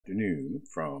afternoon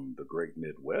from the great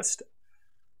Midwest.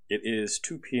 It is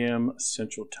 2 p.m.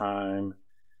 Central Time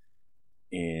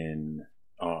in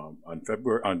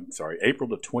April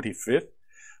the 25th.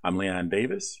 I'm Leon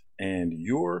Davis, and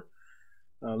you're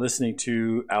listening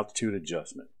to Altitude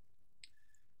Adjustment.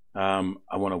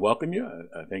 I want to welcome you.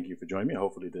 I thank you for joining me.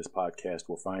 Hopefully this podcast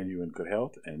will find you in good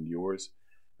health and yours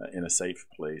in a safe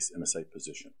place, in a safe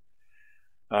position.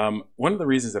 One of the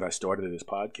reasons that I started this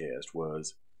podcast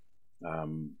was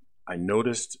I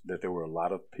noticed that there were a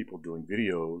lot of people doing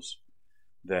videos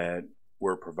that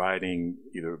were providing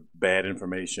either bad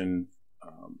information,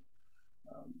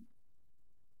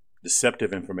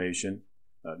 deceptive information,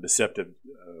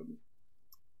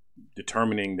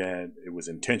 determining that it was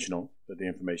intentional that the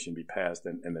information be passed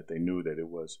and that they knew that it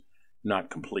was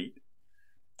not complete.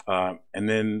 And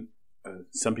then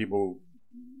some people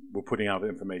were putting out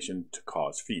information to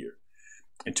cause fear.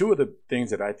 And two of the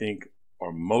things that I think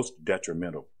are most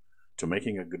detrimental to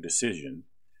making a good decision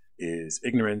is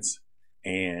ignorance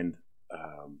and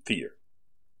fear.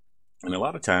 And a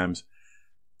lot of times,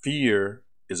 fear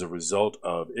is a result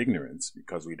of ignorance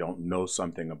because we don't know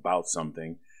something about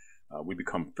something. We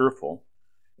become fearful,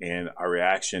 and our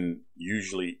reaction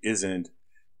usually isn't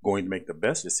going to make the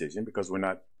best decision because we're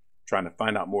not trying to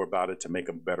find out more about it to make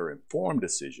a better informed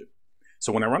decision.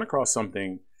 So when I run across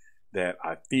something that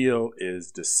I feel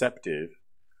is deceptive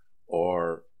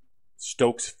or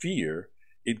stokes fear,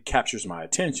 it captures my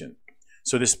attention.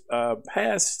 So this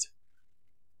past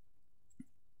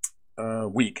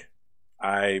week,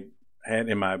 I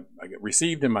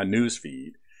received in my news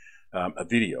feed a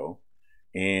video,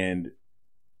 and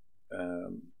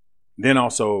then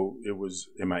also it was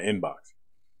in my inbox.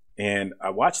 And I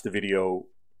watched the video.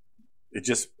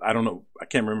 I don't know, I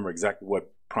can't remember exactly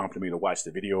what prompted me to watch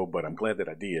the video, but I'm glad that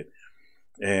I did.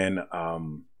 And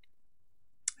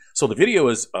so the video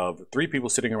is of three people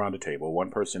sitting around a table. One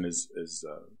person is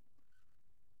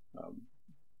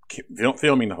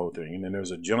filming the whole thing, and then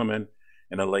there's a gentleman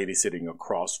and a lady sitting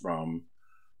across from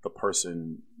the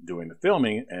person doing the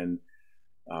filming, and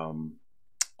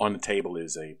on the table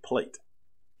is a plate.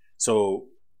 So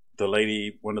the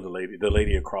lady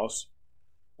across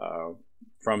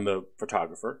from the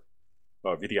photographer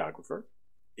or videographer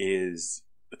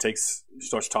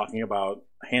starts talking about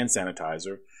hand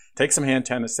sanitizer, takes some hand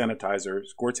sanitizer,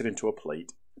 squirts it into a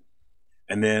plate,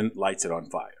 and then lights it on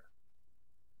fire.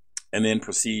 And then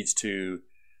proceeds to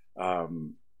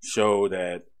show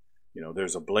that,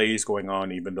 there's a blaze going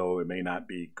on, even though it may not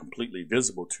be completely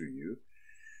visible to you.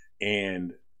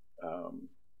 And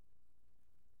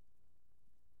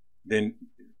then,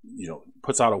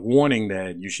 puts out a warning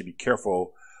that you should be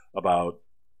careful about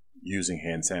using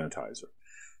hand sanitizer.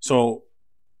 So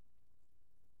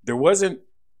there wasn't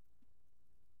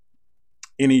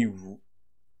any.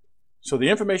 So the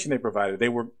information they provided, they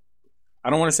were,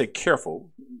 I don't want to say careful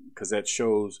because that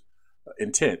shows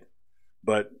intent,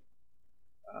 but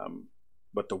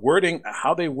the wording,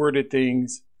 how they worded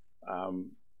things,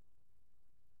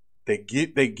 they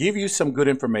give you some good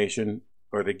information,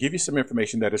 or they give you some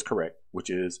information that is correct, which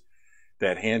is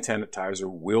that hand sanitizer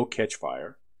will catch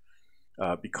fire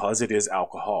because it is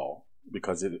alcohol,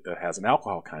 because it has an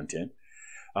alcohol content,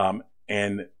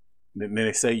 and then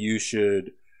they say you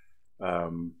should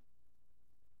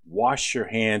wash your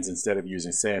hands instead of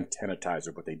using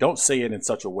sanitizer, but they don't say it in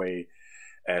such a way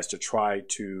as to try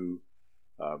to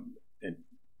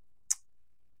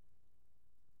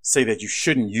say that you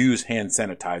shouldn't use hand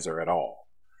sanitizer at all.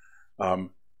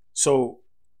 So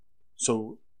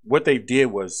what they did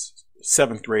was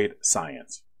seventh grade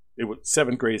science. It was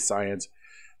seventh grade science.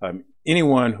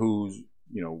 Anyone who's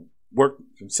worked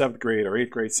in seventh grade or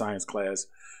eighth grade science class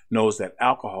knows that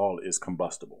alcohol is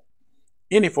combustible.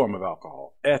 Any form of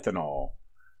alcohol, ethanol,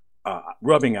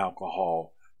 rubbing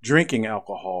alcohol, drinking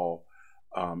alcohol,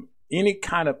 any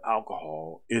kind of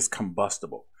alcohol is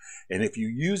combustible. And if you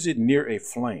use it near a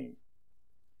flame,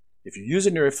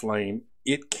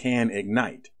 it can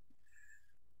ignite.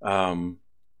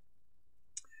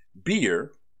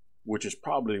 Beer, which is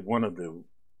probably one of the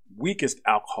weakest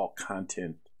alcohol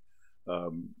content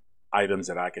items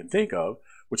that I can think of,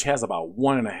 which has about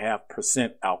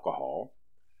 1.5% alcohol.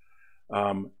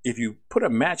 If you put a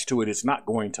match to it, it's not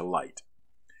going to light.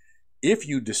 If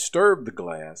you disturb the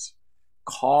glass,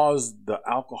 cause the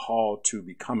alcohol to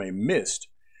become a mist,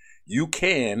 you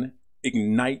can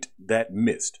ignite that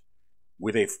mist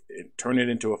turn it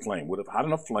into a flame. With a hot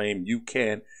enough flame, you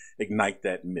can ignite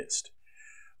that mist.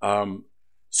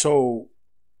 So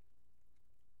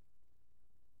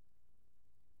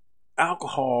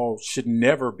alcohol should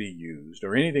never be used,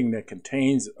 or anything that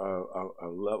contains a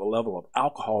level of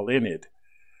alcohol in it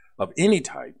of any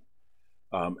type,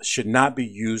 should not be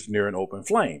used near an open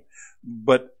flame.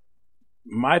 But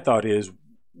my thought is,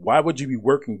 why would you be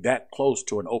working that close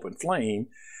to an open flame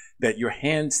that your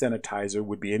hand sanitizer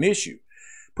would be an issue?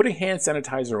 Putting hand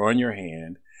sanitizer on your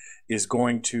hand is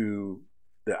going to,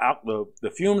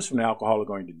 the fumes from the alcohol are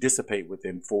going to dissipate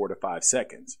within 4 to 5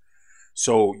 seconds.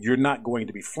 So you're not going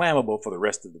to be flammable for the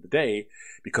rest of the day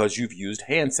because you've used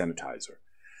hand sanitizer.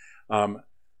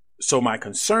 So my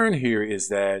concern here is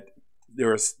that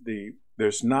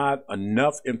there's not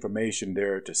enough information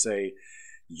there to say,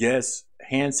 yes,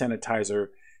 hand sanitizer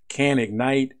can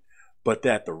ignite, but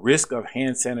that the risk of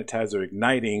hand sanitizer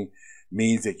igniting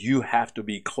means that you have to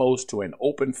be close to an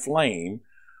open flame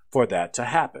for that to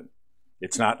happen.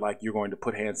 It's not like you're going to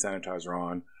put hand sanitizer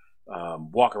on,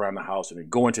 walk around the house, and then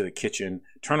go into the kitchen,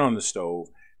 turn on the stove,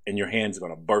 and your hand's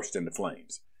going to burst into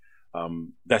flames.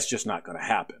 That's just not going to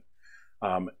happen,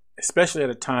 especially at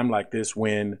a time like this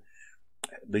when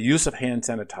the use of hand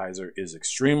sanitizer is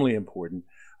extremely important.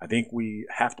 I think we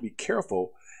have to be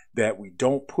careful that we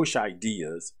don't push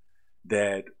ideas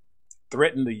that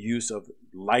threaten the use of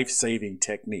life-saving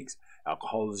techniques.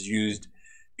 Alcohol is used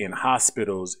in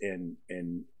hospitals and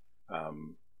in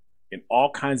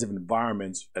all kinds of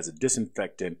environments as a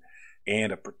disinfectant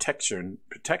and a protection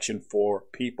for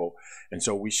people. And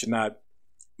so we should not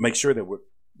make sure that we're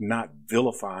not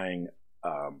vilifying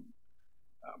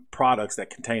products that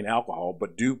contain alcohol,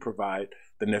 but do provide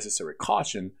the necessary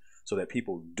caution so that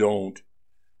people don't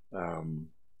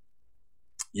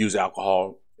use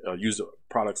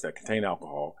products that contain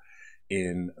alcohol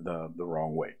in the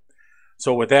wrong way.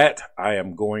 So with that, I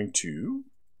am going to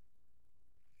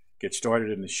get started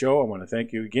in the show. I want to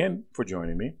thank you again for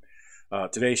joining me.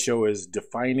 Today's show is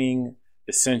Defining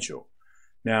Essential.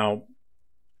 Now,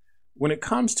 when it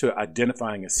comes to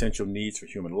identifying essential needs for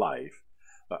human life,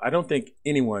 I don't think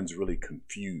anyone's really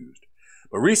confused.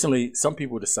 But recently, some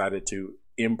people decided to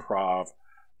improv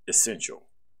essential.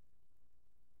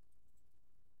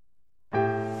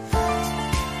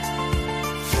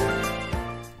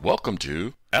 Welcome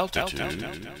to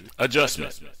Altitude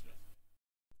Adjustment.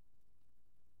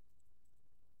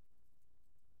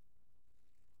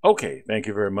 Okay, thank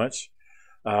you very much.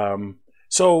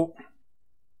 So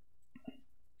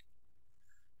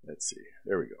let's see.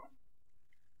 There we go.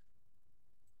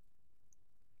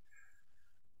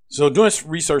 So doing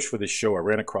research for this show, I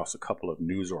ran across a couple of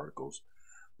news articles,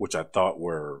 which I thought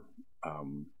were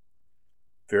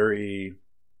very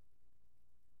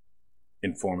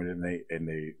informative, and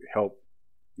they helped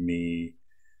me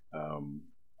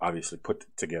obviously put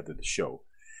together the show.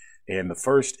 And the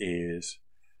first is,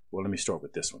 well, let me start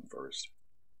with this one first.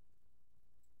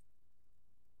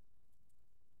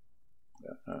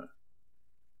 There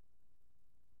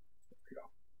we go.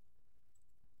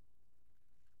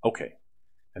 Okay,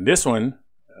 and this one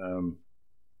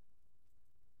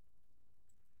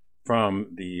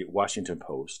from the Washington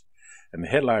Post. And the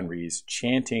headline reads,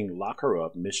 "Chanting Lock Her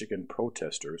Up, Michigan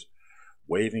protesters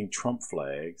waving Trump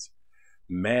flags,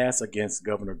 mass against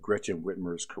Governor Gretchen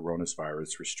Whitmer's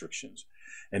coronavirus restrictions."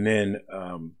 And then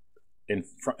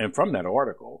and from that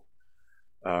article,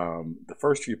 the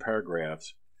first few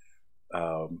paragraphs,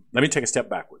 let me take a step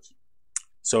backwards.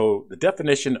 So the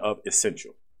definition of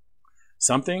essential: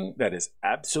 something that is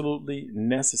absolutely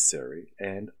necessary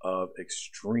and of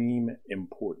extreme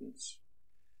importance.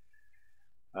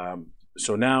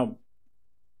 So now,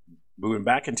 moving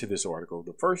back into this article,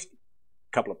 the first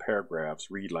couple of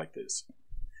paragraphs read like this.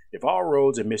 If all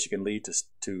roads in Michigan lead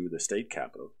to the state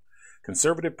capitol,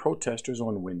 conservative protesters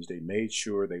on Wednesday made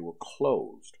sure they were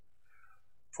closed.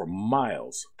 For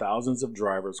miles, thousands of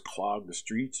drivers clogged the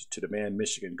streets to demand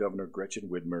Michigan Governor Gretchen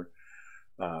Whitmer,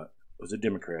 was a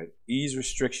Democrat, ease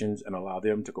restrictions and allow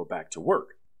them to go back to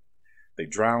work. They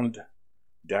drowned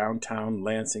downtown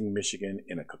Lansing, Michigan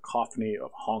in a cacophony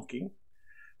of honking.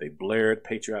 They blared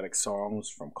patriotic songs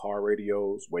from car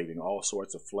radios, waving all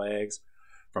sorts of flags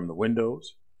from the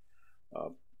windows,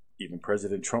 even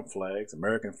President Trump flags,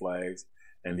 American flags,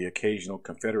 and the occasional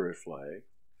Confederate flag.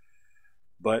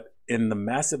 But in the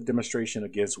massive demonstration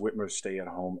against Whitmer's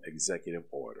stay-at-home executive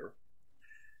order,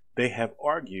 they have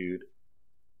argued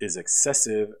is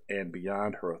excessive and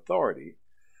beyond her authority.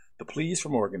 The pleas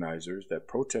from organizers that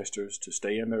protesters to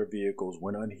stay in their vehicles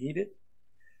went unheeded.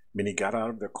 Many got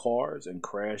out of their cars and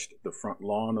crashed the front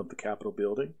lawn of the Capitol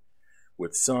building,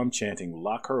 with some chanting,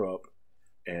 "Lock her up,"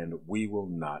 and "We will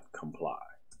not comply."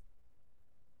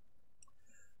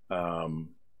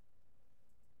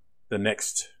 The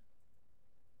next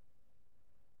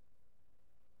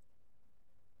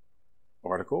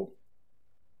article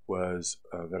was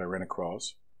that I ran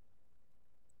across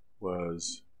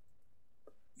was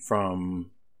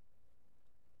from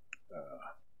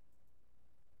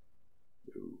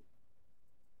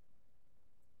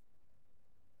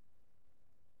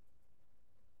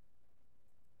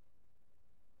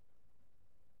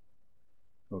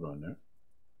Hold on there.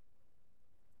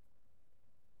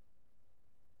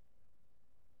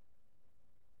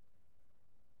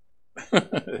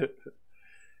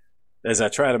 As I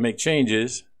try to make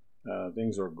changes,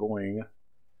 things are going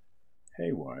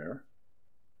haywire.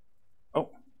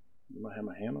 Oh, do I have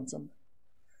my hand on something?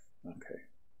 Okay.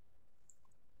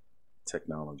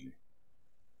 Technology.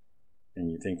 And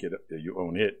you think you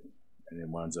own it, and it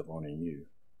winds up owning you.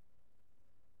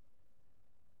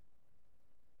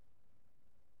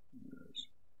 There's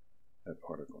that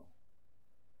article.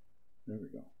 There we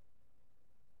go.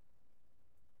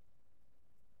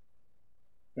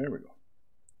 There we go.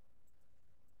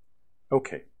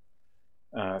 Okay.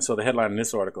 So the headline in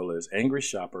this article is Angry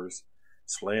Shoppers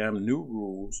Slam New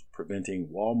Rules Preventing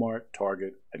Walmart,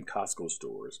 Target, and Costco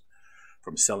stores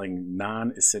from selling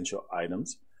non-essential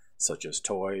items such as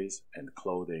toys and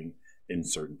clothing in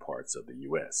certain parts of the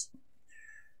U.S.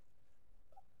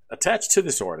 Attached to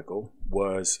this article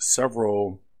was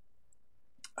several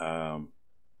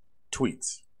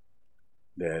tweets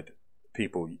that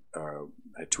people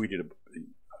had tweeted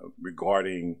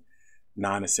regarding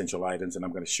non-essential items, and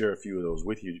I'm going to share a few of those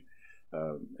with you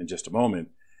in just a moment.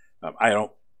 I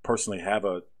don't personally have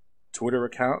a Twitter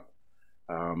account,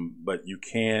 but you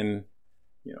can,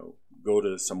 go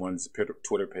to someone's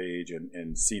Twitter page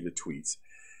and see the tweets.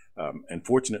 And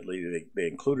fortunately, they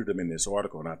included them in this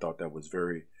article, and I thought that was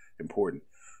very important.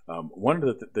 One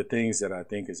of the things that I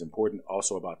think is important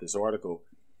also about this article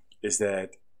is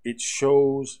that it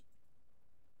shows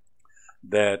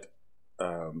that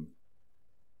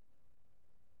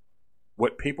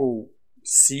what people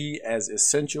see as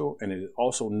essential, and it is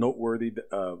also noteworthy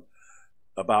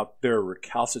about their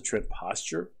recalcitrant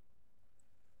posture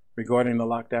regarding the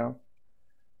lockdown.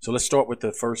 So let's start with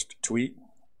the first tweet.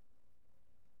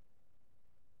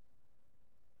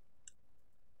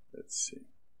 Let's see.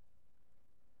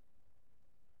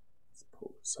 Let's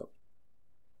pull this up.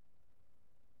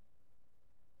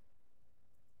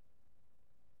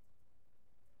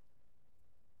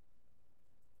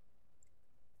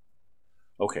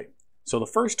 Okay, so the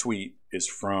first tweet is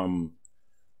from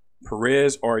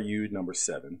Perez RU number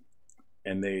 7,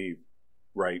 and they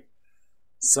write,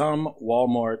 some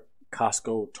Walmart,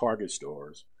 Costco, Target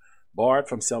stores barred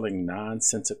from selling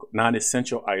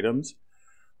non-essential items.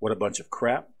 What a bunch of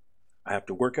crap. I have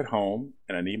to work at home,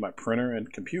 and I need my printer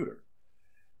and computer.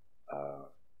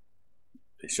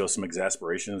 They show some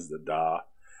exasperations,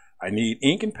 I need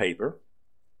ink and paper.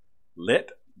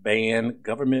 Ban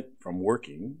government from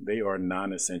working. They are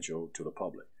non-essential to the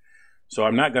public. So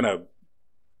I'm not going to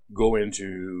go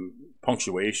into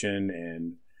punctuation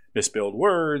and misspelled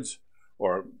words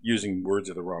or using words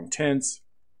of the wrong tense.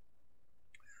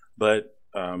 But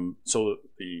so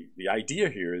the idea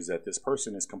here is that this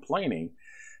person is complaining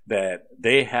that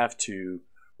they have to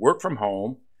work from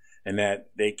home and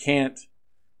that they can't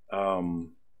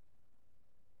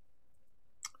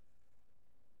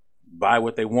buy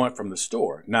what they want from the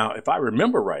store. Now, if I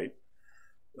remember right,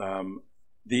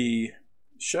 the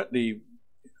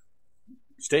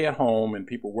stay at home and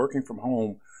people working from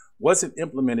home wasn't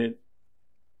implemented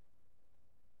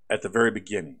at the very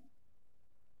beginning.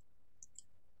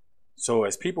 So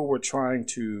as people were trying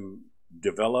to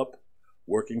develop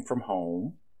working from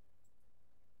home,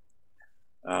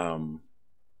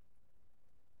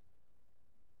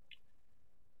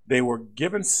 they were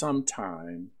given some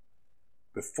time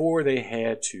before they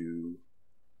had to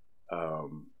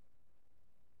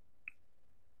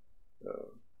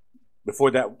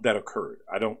before that occurred.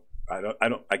 I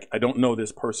don't know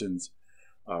this person's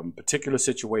particular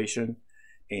situation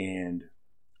and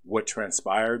what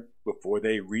transpired before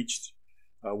they reached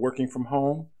working from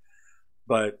home,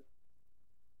 but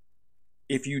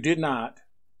if you did not,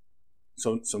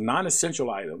 so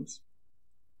non-essential items,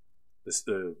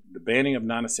 the banning of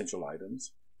non-essential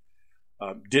items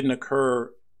didn't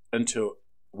occur until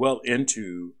well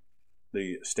into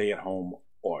the stay-at-home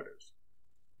orders.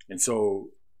 And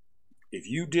so if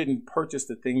you didn't purchase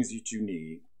the things that you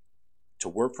need to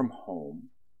work from home,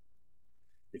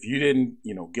 if you didn't,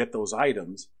 get those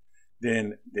items,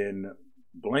 then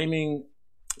blaming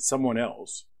someone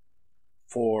else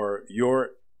for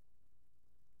your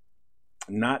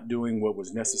not doing what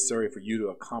was necessary for you to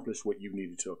accomplish what you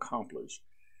needed to accomplish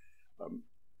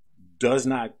does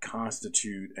not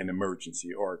constitute an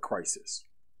emergency or a crisis.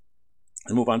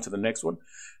 And move on to the next one.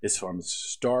 It's from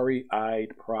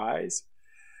Starry-Eyed Prize.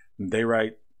 They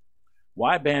write,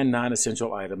 why ban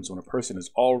non-essential items when a person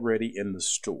is already in the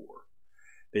store?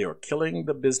 They are killing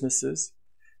the businesses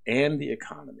and the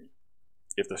economy.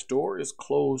 If the store is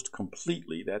closed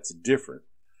completely, that's different.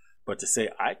 But to say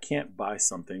I can't buy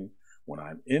something when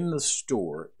I'm in the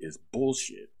store is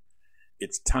bullshit.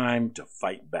 It's time to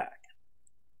fight back.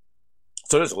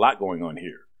 So there's a lot going on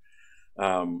here.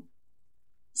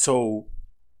 So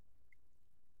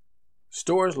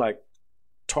stores like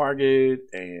Target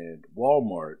and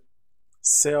Walmart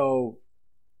sell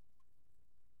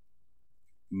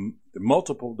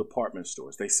multiple department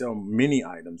stores. They sell many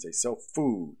items. They sell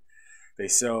food. They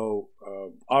sell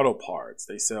auto parts.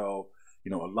 They sell,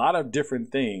 a lot of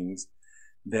different things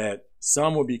that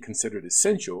some would be considered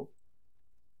essential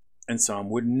and some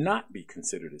would not be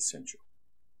considered essential.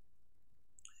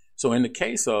 So in the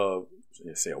case of,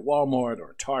 say, a Walmart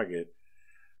or a Target,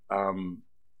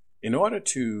 in order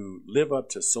to live up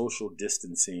to social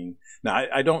distancing, now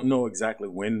I don't know exactly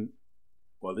when.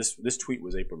 Well, this tweet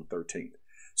was April 13th.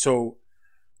 So,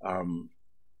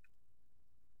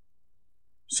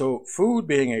 so food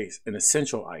being an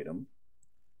essential item,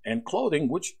 and clothing,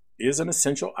 which is an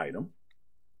essential item,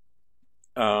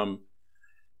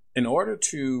 in order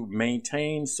to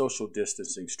maintain social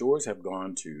distancing, stores have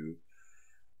gone to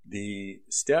the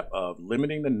step of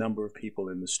limiting the number of people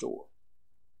in the store.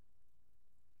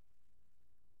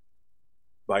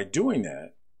 By doing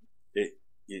that, it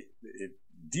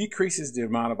decreases the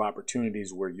amount of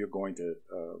opportunities where you're going to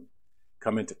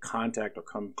come into contact or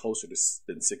come closer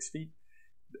than 6 feet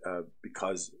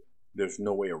because there's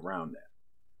no way around that.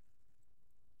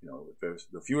 If there's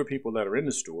the fewer people that are in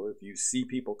the store, if you see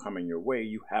people coming your way,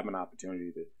 you have an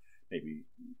opportunity to maybe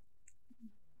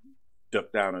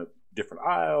duck down a different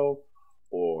aisle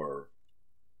or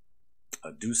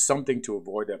do something to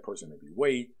avoid that person to be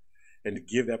wait and to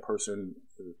give that person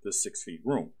the 6 feet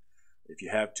room. If you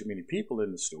have too many people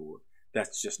in the store,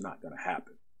 that's just not going to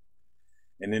happen.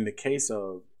 And in the case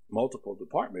of multiple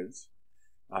departments,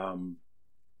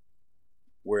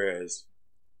 whereas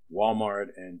Walmart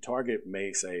and Target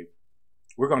may say,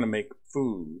 we're going to make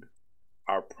food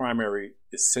our primary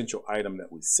essential item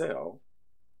that we sell,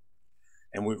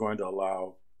 and we're going to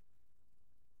allow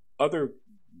other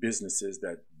businesses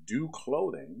that do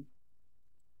clothing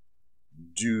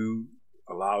do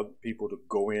allow people to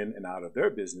go in and out of their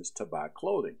business to buy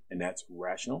clothing. And that's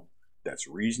rational, that's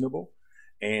reasonable,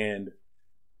 and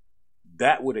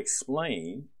that would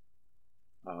explain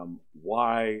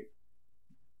why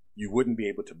you wouldn't be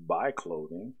able to buy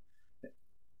clothing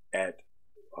at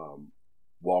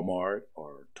Walmart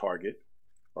or Target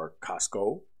or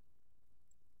Costco,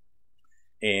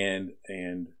 and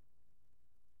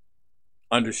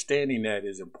understanding that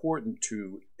is important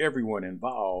to everyone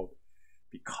involved,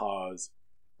 because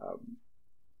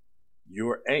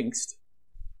your angst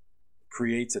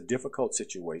creates a difficult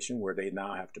situation where they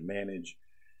now have to manage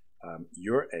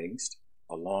your angst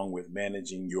along with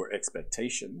managing your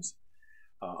expectations,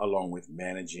 along with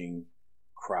managing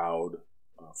crowd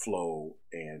flow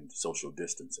and social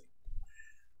distancing.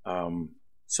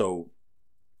 So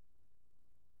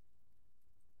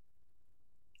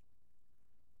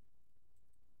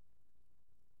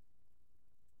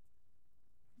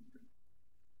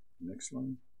next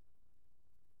one.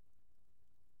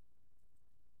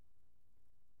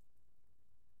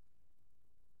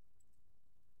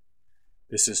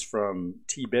 This is from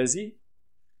T. Bezzy.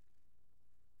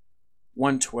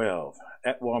 112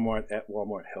 at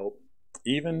Walmart help,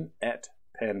 even at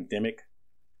pandemic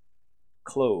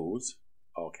clothes,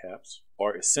 all caps,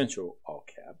 are essential, all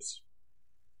caps.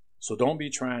 So don't be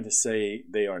trying to say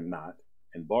they are not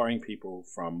and barring people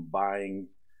from buying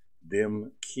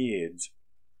them. Kids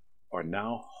are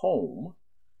now home.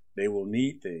 They will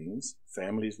need things.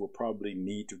 Families will probably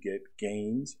need to get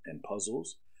games and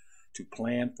puzzles to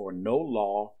plan for no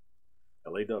law,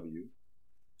 LAW,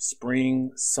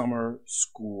 spring, summer,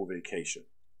 school vacation.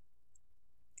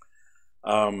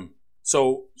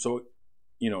 So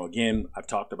again, I've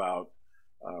talked about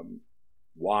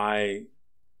why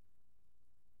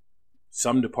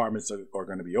some departments are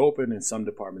going to be open and some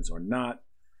departments are not.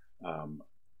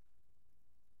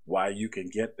 Why you can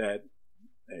get that,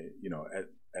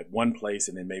 at one place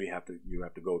and then maybe you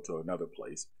have to go to another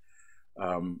place.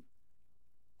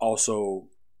 Also,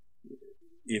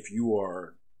 if you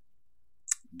are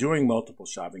doing multiple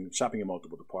shopping in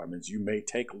multiple departments, you may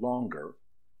take longer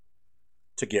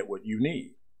to get what you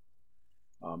need.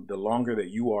 The longer that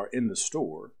you are in the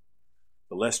store,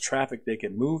 the less traffic they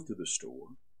can move through the store.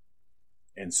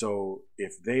 And so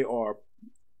if they are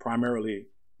primarily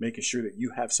making sure that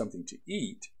you have something to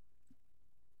eat,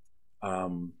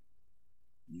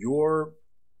 your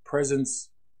presence,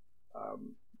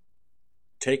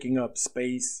 taking up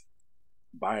space,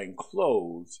 buying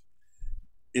clothes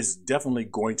is definitely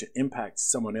going to impact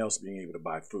someone else being able to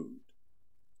buy food.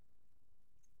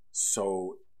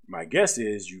 So my guess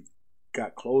is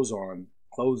got clothes on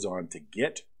to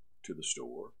get to the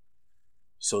store.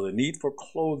 So the need for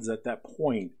clothes at that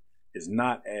point is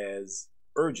not as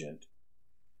urgent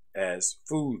as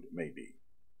food may be.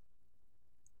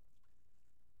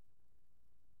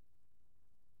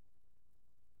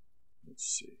 Let's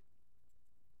see.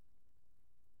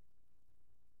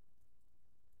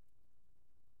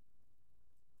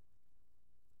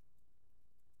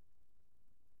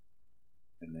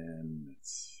 And then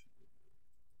let's.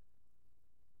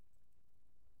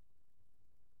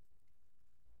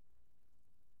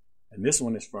 And this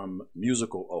one is from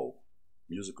Musical OH.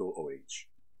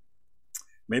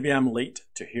 Maybe I'm late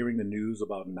to hearing the news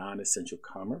about non-essential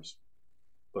commerce,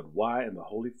 but why in the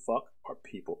holy fuck are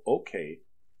people okay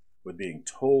with being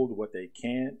told what they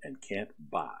can and can't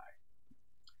buy?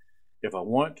 If I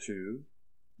want to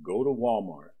go to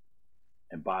Walmart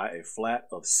and buy a flat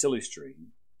of silly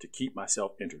string to keep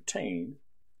myself entertained,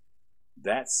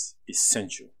 that's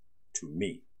essential to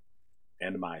me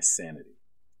and my sanity.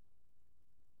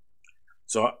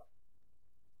 So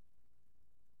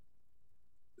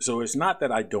it's not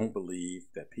that I don't believe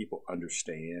that people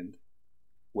understand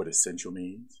what essential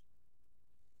means.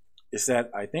 It's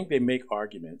that I think they make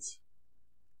arguments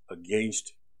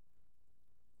against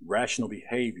rational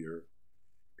behavior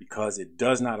because it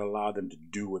does not allow them to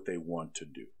do what they want to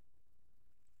do.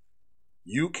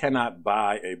 You cannot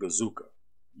buy a bazooka.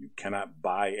 You cannot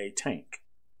buy a tank.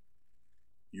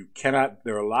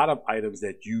 There are a lot of items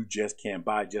that you just can't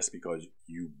buy just because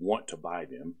you want to buy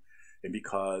them and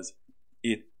because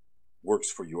it works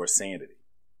for your sanity.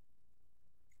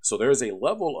 So there's a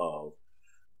level of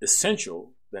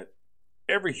essential that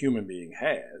every human being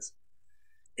has,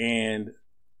 and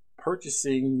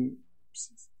purchasing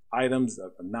items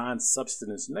of a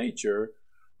non-subsistence nature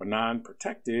or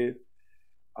non-protected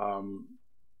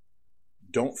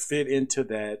don't fit into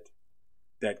that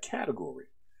category.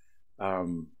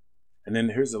 And then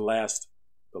here's the last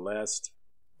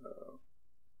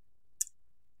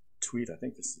tweet. I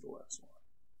think this is the last one.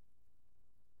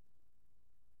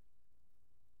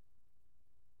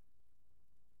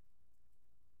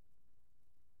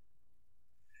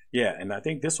 Yeah, and I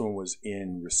think this one was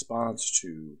in response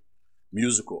to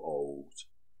Musical O's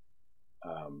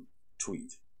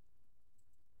tweet.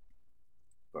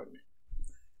 Pardon me.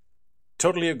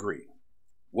 Totally agree.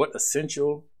 What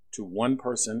essential to one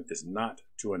person is not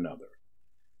to another.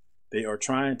 They are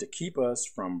trying to keep us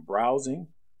from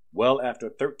browsing well after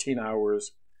 13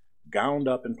 hours, gowned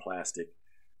up in plastic,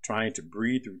 trying to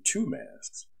breathe through 2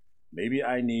 masks. Maybe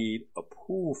I need a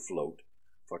pool float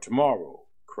for tomorrow,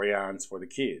 crayons for the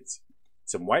kids,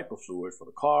 some wiper fluid for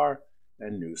the car,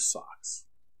 and new socks.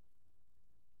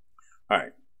 All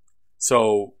right.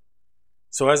 So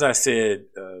as I said,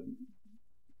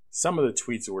 some of the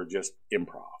tweets were just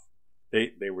improv.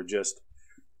 They were just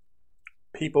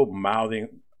people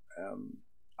mouthing.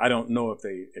 I don't know if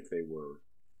they were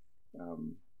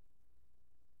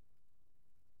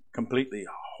completely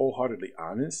wholeheartedly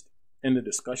honest in the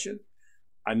discussion.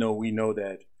 We know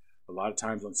that a lot of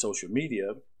times on social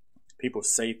media, people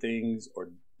say things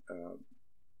or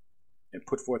and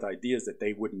put forth ideas that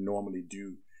they wouldn't normally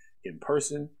do in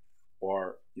person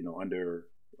or under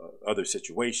other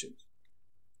situations.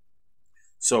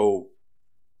 So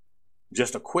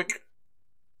just a quick,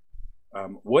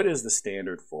 what is the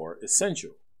standard for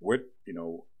essential?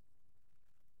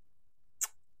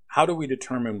 How do we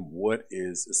determine what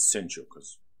is essential?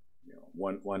 Because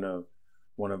one of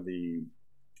the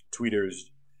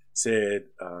tweeters said,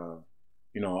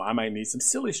 I might need some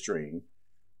silly string,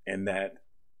 and that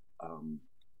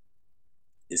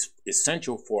is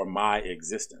essential for my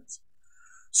existence.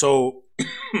 So,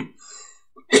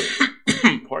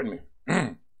 pardon me.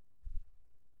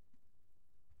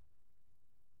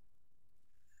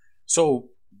 So,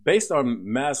 based on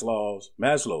Maslow's,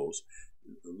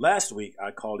 last week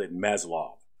I called it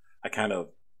Maslow. I kind of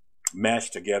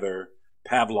mashed together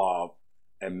Pavlov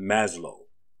and Maslow.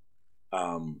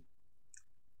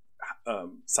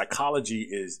 Psychology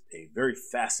is a very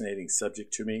fascinating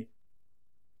subject to me,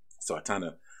 so I kind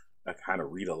of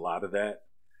read a lot of that.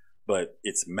 But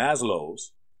it's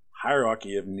Maslow's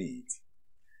hierarchy of needs.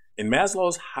 In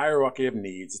Maslow's hierarchy of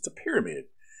needs, it's a pyramid,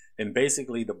 and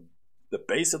basically the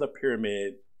base of the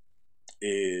pyramid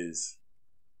is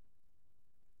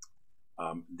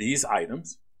these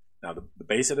items. Now, the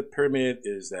base of the pyramid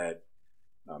is that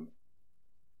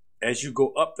as you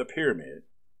go up the pyramid,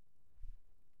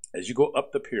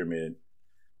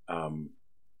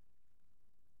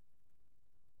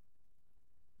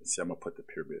 let's see, I'm going to put the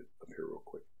pyramid up here real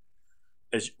quick.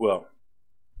 As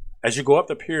you go up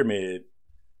the pyramid,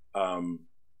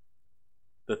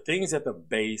 the things at the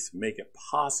base make it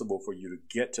possible for you to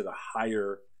get to the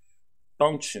higher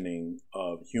functioning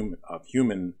of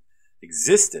human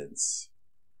existence.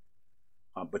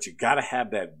 But you got to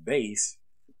have that base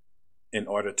in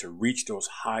order to reach those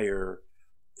higher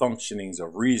functionings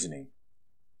of reasoning.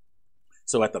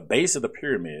 So at the base of the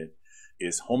pyramid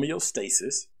is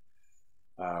homeostasis.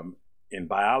 In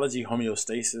biology,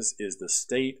 homeostasis is the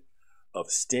state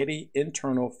of steady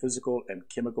internal physical and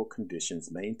chemical conditions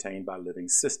maintained by living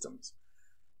systems.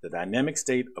 The dynamic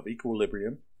state of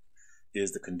equilibrium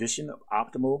is the condition of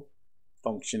optimal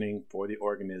functioning for the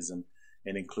organism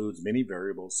and includes many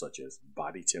variables such as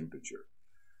body temperature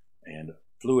and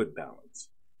fluid balance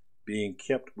being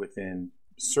kept within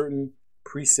certain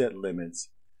preset limits,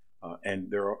 and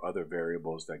there are other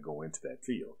variables that go into that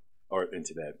field or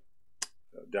into that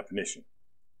definition.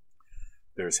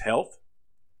 There's health,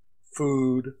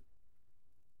 food,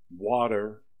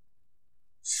 water,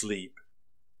 sleep,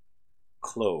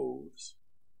 clothes,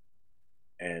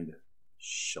 and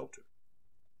shelter.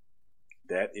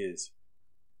 That is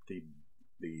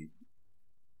the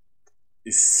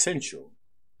essential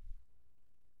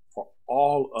for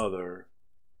all other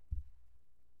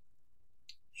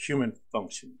human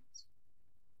functions.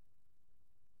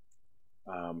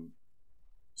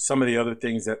 Some of the other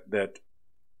things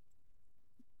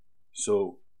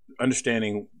so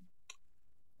understanding,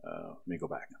 let me go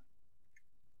back.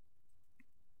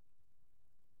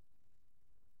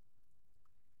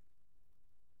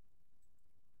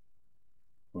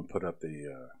 I'm going to put up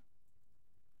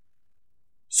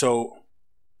so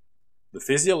the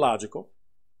physiological,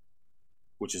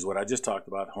 which is what I just talked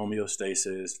about,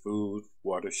 homeostasis, food,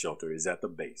 water, shelter, is at the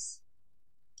base.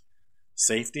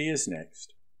 Safety is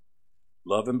next.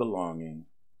 Love and belonging,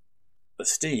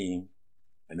 esteem,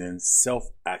 and then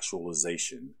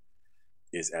self-actualization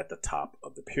is at the top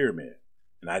of the pyramid.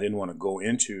 And I didn't want to go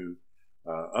into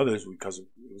others because it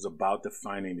was about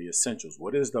defining the essentials.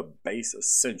 What is the base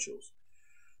essentials?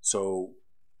 So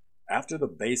after the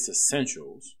base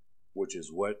essentials, which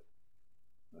is what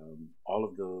all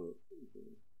of the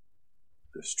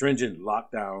stringent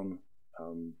lockdown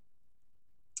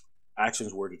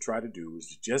actions were to try to do, is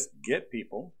to just get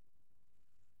people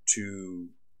to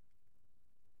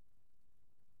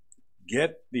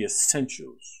get the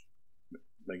essentials,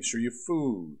 making sure your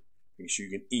food, making sure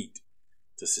you can eat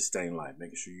to sustain life,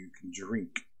 making sure you can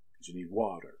drink because you need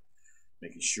water,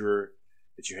 making sure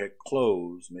that you had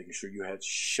clothes, making sure you had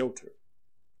shelter.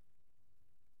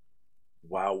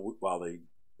 While the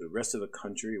rest of the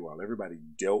country, while everybody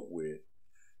dealt with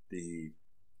the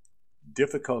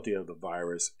difficulty of the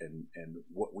virus and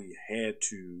what we had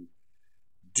to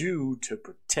do to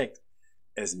protect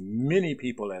as many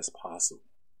people as possible.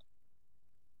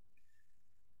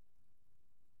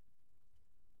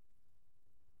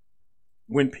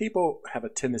 When people have a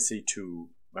tendency to,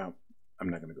 well, I'm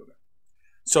not going to go there.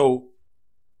 So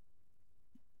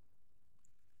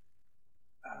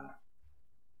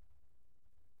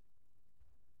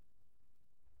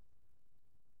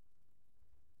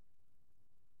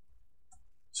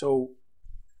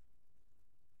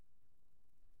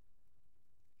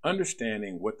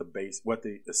understanding what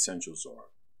the essentials are.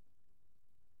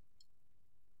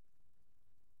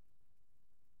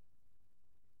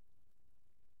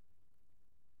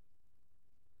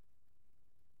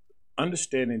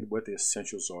 Understanding what the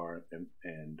essentials are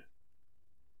and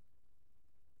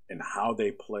how they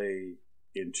play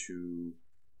into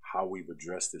how we've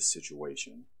addressed this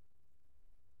situation,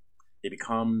 it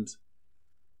becomes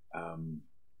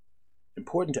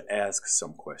important to ask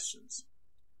some questions.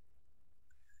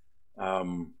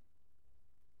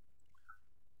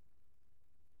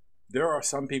 There are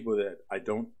some people that I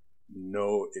don't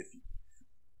know if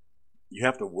you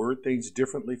have to word things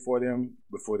differently for them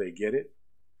before they get it.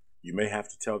 You may have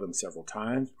to tell them several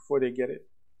times before they get it.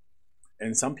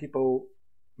 And some people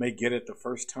may get it the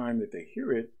first time that they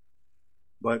hear it,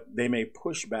 but they may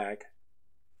push back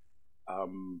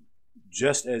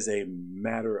just as a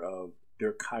matter of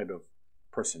their kind of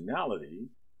personality.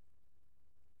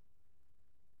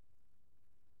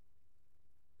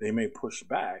 They may push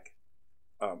back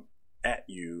at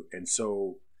you. And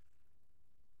so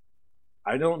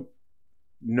I don't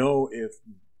know if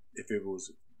it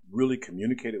was really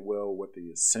communicated well what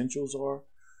the essentials are.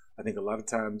 I think a lot of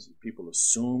times people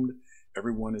assumed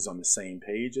everyone is on the same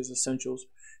page as essentials.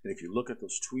 And if you look at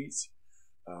those tweets,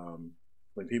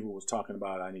 when people was talking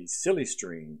about I need silly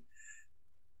string,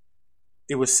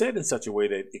 it was said in such a way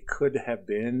that it could have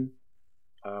been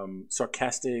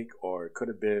sarcastic or it could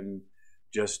have been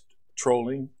just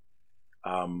trolling.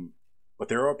 But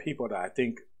there are people that I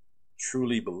think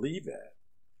truly believe that.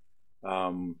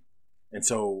 And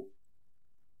so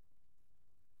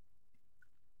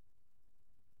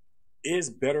is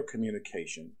better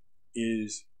communication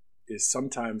is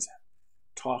sometimes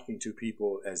talking to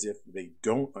people as if they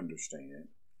don't understand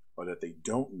or that they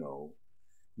don't know,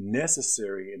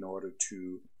 necessary in order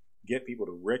to get people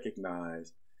to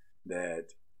recognize that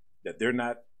they're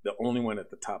not the only one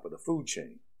at the top of the food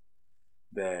chain,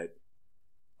 that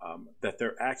that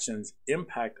their actions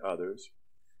impact others,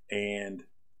 and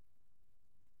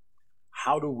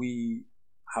how do we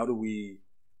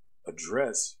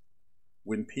address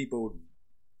when people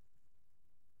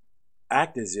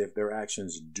act as if their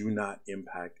actions do not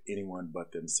impact anyone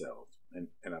but themselves. And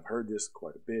I've heard this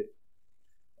quite a bit.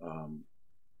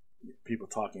 People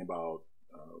talking about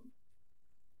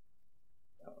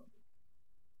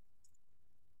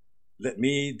let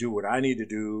me do what I need to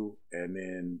do, and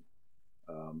then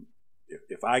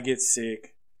if I get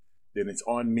sick, then it's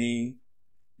on me,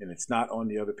 and it's not on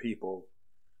the other people.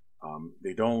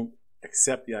 They don't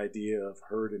accept the idea of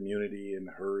herd immunity and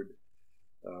herd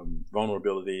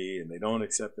vulnerability, and they don't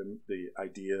accept the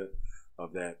idea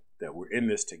of that we're in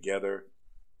this together,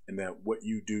 and that what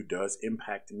you do does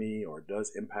impact me or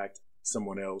does impact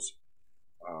someone else,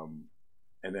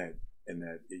 and that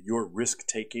your risk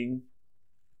taking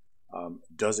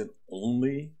doesn't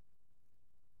only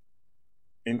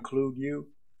include you.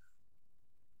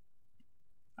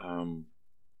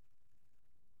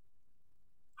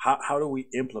 How do we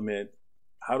implement?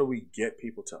 How do we get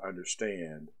people to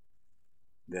understand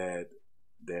that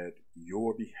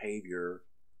your behavior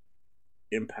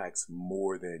impacts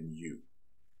more than you?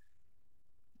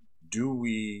 Do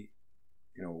we,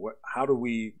 how do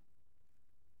we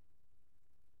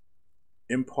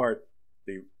impart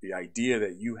the idea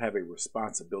that you have a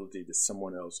responsibility to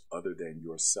someone else other than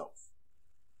yourself?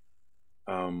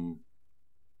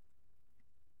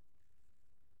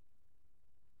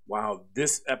 Wow,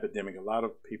 this epidemic, a lot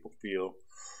of people feel,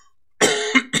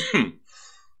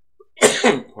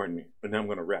 pardon me, but now I'm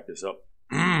going to wrap this up.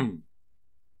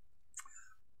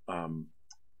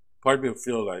 Part of people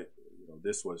feel like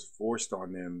this was forced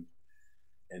on them,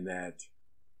 and that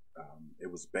it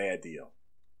was a bad deal.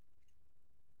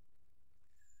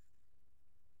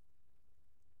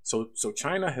 So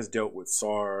China has dealt with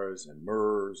SARS and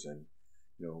MERS and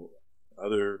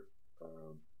other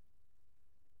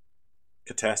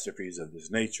catastrophes of this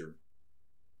nature,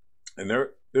 and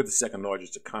they're the second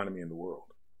largest economy in the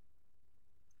world.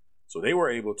 So they were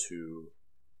able to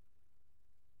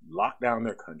lock down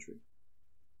their country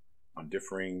on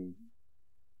differing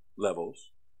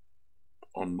levels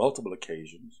on multiple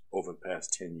occasions over the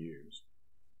past 10 years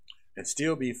and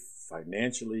still be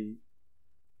financially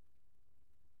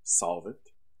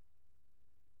solvent.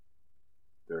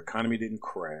 Their economy didn't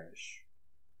crash.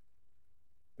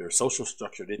 Their social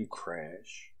structure didn't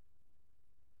crash.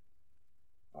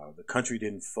 The country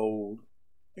didn't fold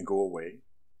and go away.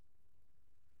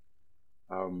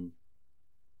 And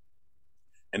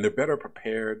they're better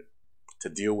prepared to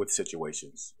deal with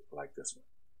situations like this one.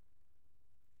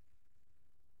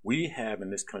 We have in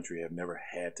this country have never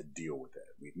had to deal with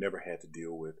that. We've never had to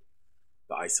deal with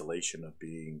the isolation of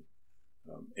being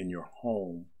in your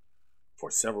home for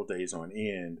several days on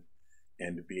end,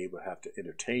 and to be able to have to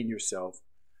entertain yourself,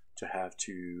 to have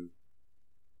to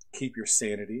keep your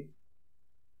sanity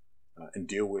and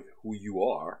deal with who you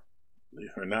are,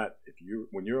 believe it or not.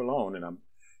 When you're alone, and I'm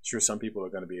sure some people are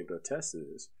going to be able to attest to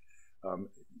this,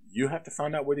 you have to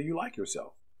find out whether you like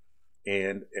yourself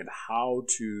and how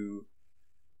to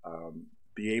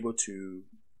be able to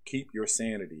keep your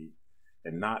sanity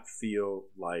and not feel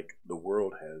like the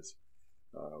world has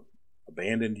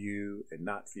abandoned you, and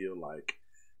not feel like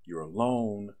you're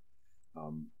alone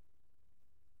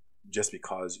just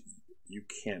because you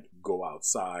can't go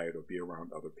outside or be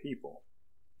around other people.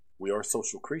 We are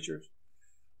social creatures.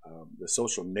 The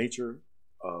social nature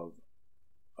of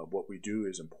what we do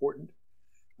is important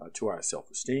to our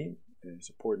self-esteem, and it's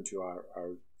important to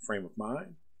our frame of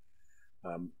mind.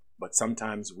 But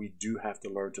sometimes we do have to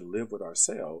learn to live with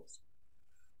ourselves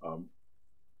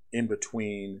in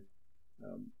between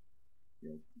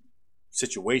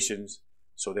situations,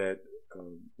 so that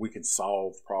we can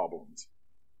solve problems.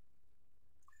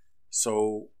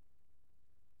 So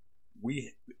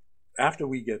after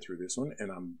we get through this one,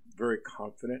 and I'm very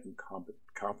confident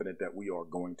that we are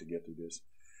going to get through this,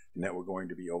 and that we're going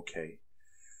to be okay.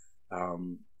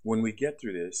 When we get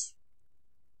through this,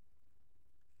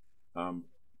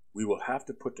 we will have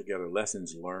to put together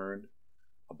lessons learned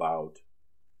about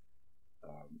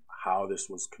how this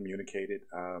was communicated.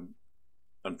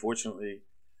 Unfortunately,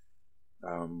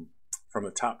 from the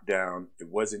top down, it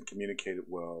wasn't communicated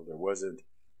well. There wasn't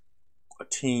a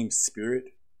team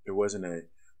spirit. There wasn't a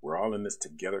we're all in this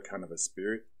together kind of a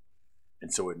spirit.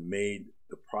 And so it made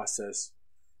the process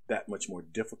that much more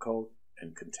difficult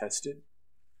and contested.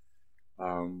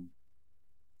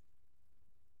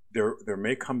 There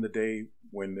may come the day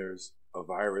when there's a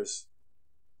virus,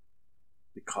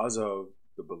 because of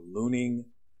the ballooning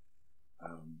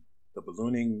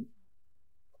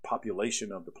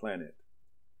population of the planet.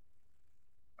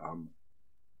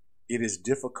 It is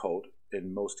difficult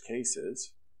in most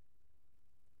cases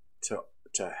to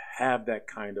have that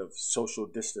kind of social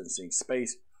distancing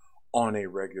space on a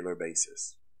regular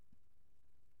basis.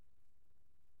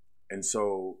 And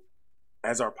so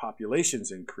as our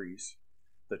populations increase,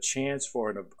 the chance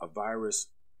for a virus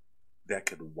that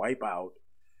could wipe out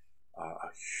a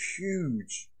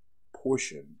huge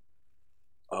portion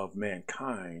of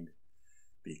mankind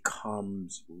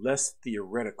becomes less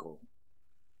theoretical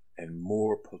and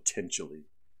more potentially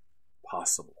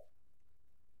possible.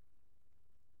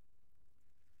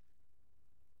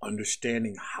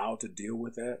 Understanding how to deal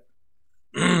with that,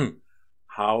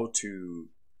 how to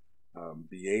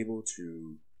be able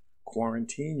to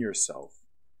quarantine yourself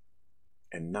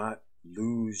and not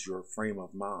lose your frame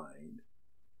of mind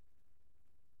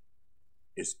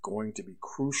is going to be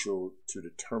crucial to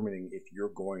determining if you're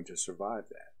going to survive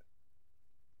that.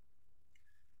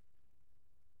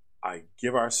 I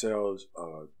give ourselves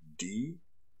a D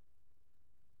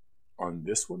on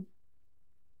this one.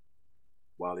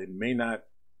 While it may not,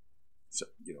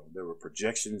 there were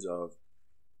projections of,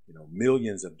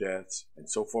 millions of deaths, and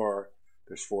so far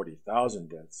there's 40,000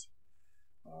 deaths.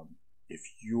 If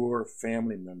your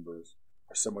family members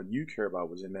or someone you care about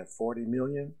was in that 40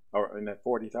 million or in that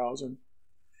 40,000,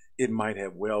 it might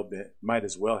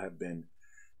as well have been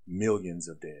millions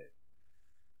of dead.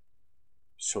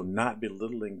 So not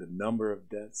belittling the number of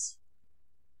deaths,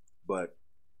 but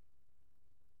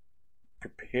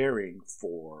preparing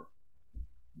for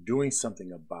doing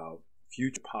something about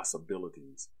future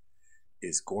possibilities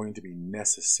is going to be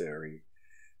necessary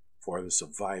for the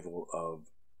survival of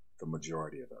the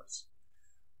majority of us.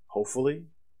 Hopefully,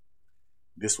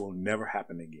 this will never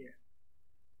happen again.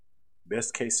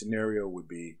 Best case scenario would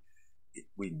be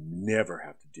we never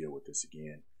have to deal with this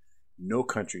again. No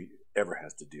country ever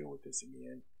has to deal with this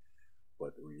again.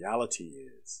 But the reality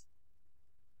is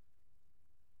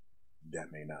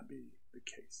that may not be the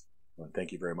case. Well,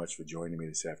 thank you very much for joining me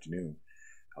this afternoon.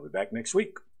 I'll be back next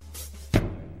week.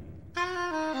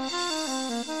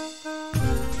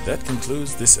 That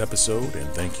concludes this episode, and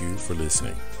thank you for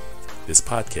listening. This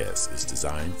podcast is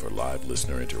designed for live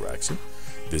listener interaction.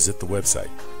 Visit the website,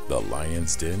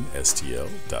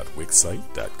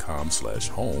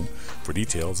 thelionsdenstl.wixsite.com/home for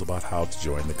details about how to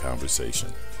join the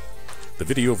conversation. The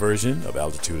video version of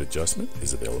Altitude Adjustment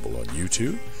is available on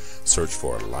YouTube. Search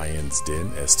for Lions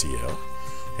Den STL.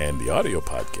 And the audio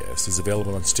podcast is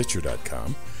available on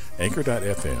Stitcher.com,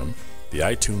 Anchor.fm, the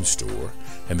iTunes Store,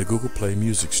 and the Google Play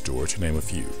Music Store, to name a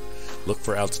few. Look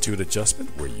for Altitude Adjustment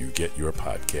where you get your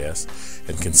podcast,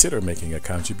 and consider making a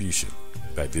contribution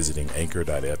by visiting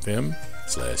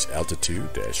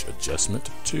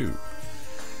anchor.fm/altitude-adjustment2.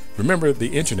 Remember,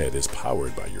 the internet is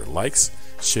powered by your likes,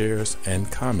 shares, and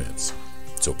comments.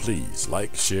 So please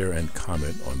like, share, and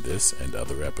comment on this and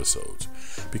other episodes,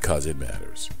 because it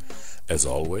matters. As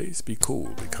always, be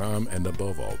cool, be calm, and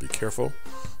above all, be careful.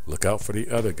 Look out for the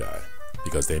other guy,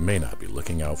 because they may not be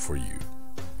looking out for you.